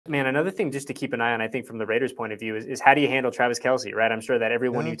Man, another thing just to keep an eye on, I think, from the Raiders' point of view is how do you handle Travis Kelce, right? I'm sure that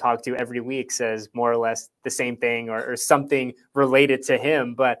everyone Yeah. you talk to every week says more or less the same thing or something related to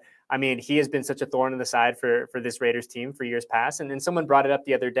him. But I mean, he has been such a thorn in the side for this Raiders team for years past. And then someone brought it up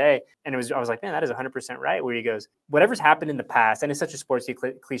the other day, and I was like, man, that is 100% right. Where he goes, whatever's happened in the past, and it's such a sportsy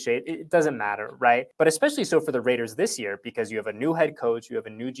cliche, it doesn't matter, right? But especially so for the Raiders this year, because you have a new head coach, you have a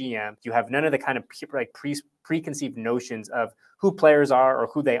new GM, you have none of the kind of preconceived notions of who players are or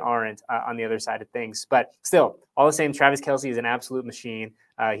who they aren't on the other side of things. But still, all the same, Travis Kelce is an absolute machine.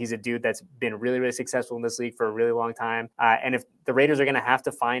 He's a dude that's been really, really successful in this league for a really long time. And if the Raiders are going to have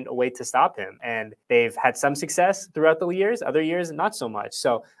to find a way to stop him, and they've had some success throughout the years, other years, not so much.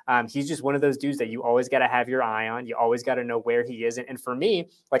 So he's just one of those dudes that you always got to have your eye on. You always got to know where he is. And for me,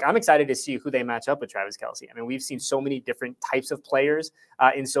 like, I'm excited to see who they match up with Travis Kelce. I mean, we've seen so many different types of players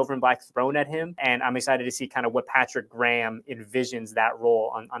in silver and black thrown at him. And I'm excited to see kind of what Patrick Graham envisions that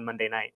role on Monday night.